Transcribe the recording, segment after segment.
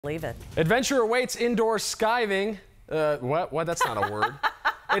Believe it. Adventure awaits indoor skiving. What? That's not a word.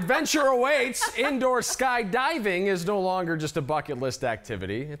 Adventure awaits indoor skydiving is no longer just a bucket list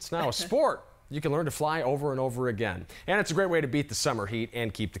activity. It's now a sport. You can learn to fly over and over again. And it's a great way to beat the summer heat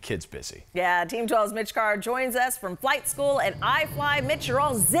and keep the kids busy. Yeah, Team 12's Mitch Carr joins us from flight school at iFly. Mitch, you're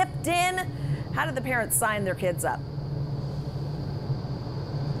all zipped in. How did the parents sign their kids up?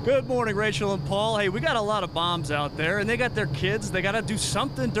 Good morning, Rachel and Paul. Hey, we got a lot of moms out there, and they got their kids. They got to do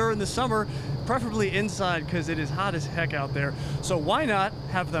something during the summer, preferably inside because it is hot as heck out there. So why not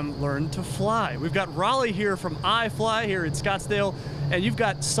have them learn to fly? We've got Raleigh here from iFly here in Scottsdale, and you've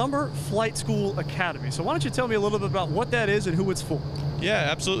got Summer Flight School Academy. So why don't you tell me a little bit about what that is and who it's for? Yeah,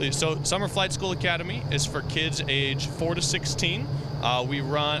 absolutely. So Summer Flight School Academy is for kids age 4 to 16. We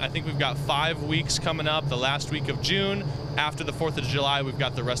run, I think we've got 5 weeks coming up, the last week of June. After the 4th of July, we've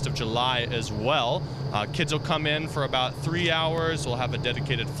got the rest of July as well. Kids will come in for about 3 hours. We'll have a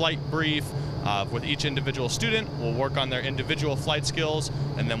dedicated flight brief with each individual student. We'll work on their individual flight skills,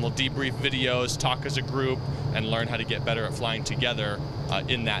 and then we'll debrief videos, talk as a group, and learn how to get better at flying together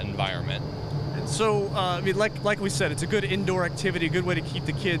in that environment. So, I mean, like we said, it's a good indoor activity, a good way to keep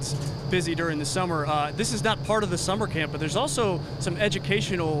the kids busy during the summer. This is not part of the summer camp, but there's also some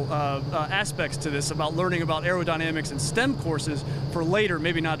educational aspects to this about learning about aerodynamics and STEM courses for later,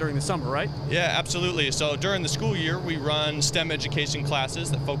 maybe not during the summer, right? Yeah, absolutely. So during the school year, we run STEM education classes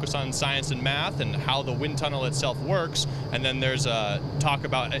that focus on science and math and how the wind tunnel itself works. And then there's a talk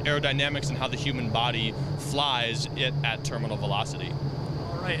about aerodynamics and how the human body flies at terminal velocity.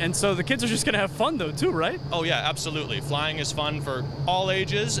 Right, and so the kids are just going to have fun though too, right? Oh yeah, absolutely. Flying is fun for all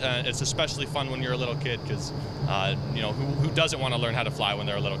ages. It's especially fun when you're a little kid because, you know, who doesn't want to learn how to fly when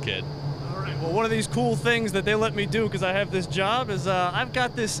they're a little kid? All right, well, one of these cool things that they let me do because I have this job is I've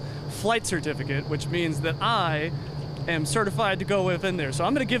got this flight certificate, which means that I am certified to go within there. So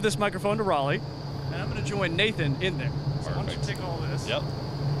I'm going to give this microphone to Raleigh, and I'm going to join Nathan in there. So why don't you take all this? Yep.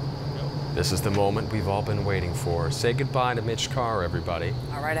 This is the moment we've all been waiting for. Say goodbye to Mitch Carr, everybody.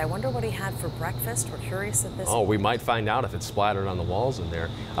 All right, I wonder what he had for breakfast. We're curious at this. Oh, we might find out if it's splattered on the walls in there.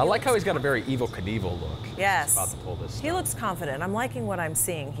 I like how he's got a very Evel Knievel look. Yes. He's about to pull this stuff. He looks confident. I'm liking what I'm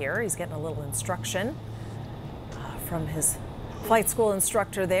seeing here. He's getting a little instruction from his flight school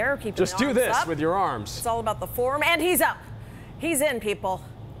instructor there. Just do this with your arms. It's all about the form, and he's up. He's in, people.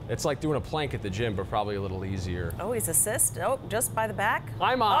 It's like doing a plank at the gym, but probably a little easier. Oh, he's assist. Oh, just by the back.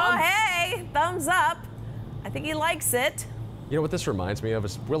 Hi, Mom. Oh, hey, thumbs up. I think he likes it. You know what this reminds me of?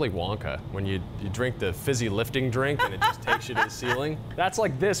 It's Willy Wonka, when you drink the fizzy lifting drink and it just takes you to the ceiling. That's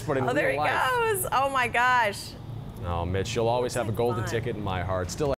like this, but in real life. Oh, there he goes. Oh, my gosh. Oh, Mitch, you'll always have a golden ticket in my heart. Still